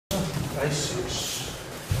basics.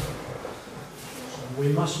 So we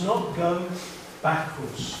must not go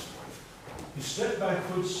backwards. You step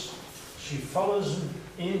backwards, she follows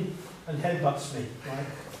in and headbutts me, right?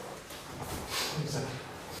 Exactly.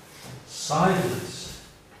 Sideways.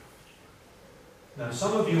 Now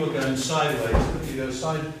some of you are going sideways, but you go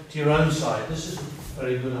side to your own side. This isn't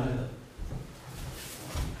very good either.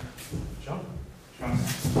 John? John.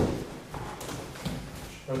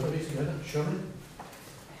 Both of you together, show me.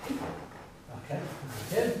 Okay,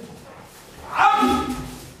 again.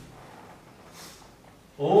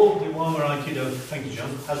 All the Wama Aikido, thank you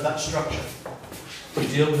John, has that structure. You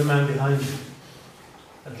deal with the man behind you,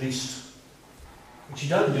 at least. Which you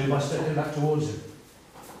don't do by stepping back towards him.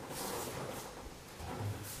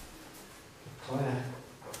 Claire,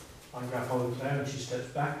 I grab hold of Claire and she steps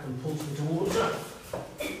back and pulls me towards her.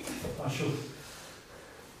 I shall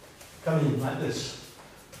come in like this.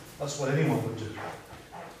 That's what anyone would do.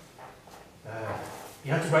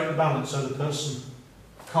 You have to break the balance so the person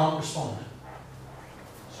can't respond.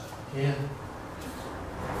 So here.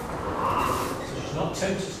 So she's not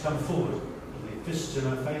tempted to come forward. The fist in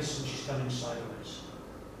her face and she's coming sideways.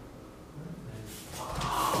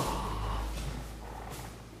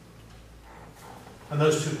 And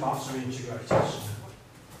those two parts are integrated.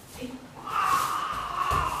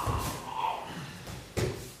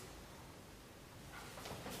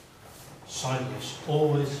 Sideways,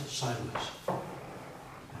 always sideways.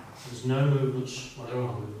 There's no movements, well there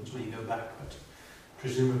are movements where you go back, but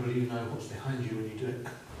presumably you know what's behind you when you do it.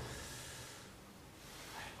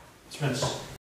 Spence.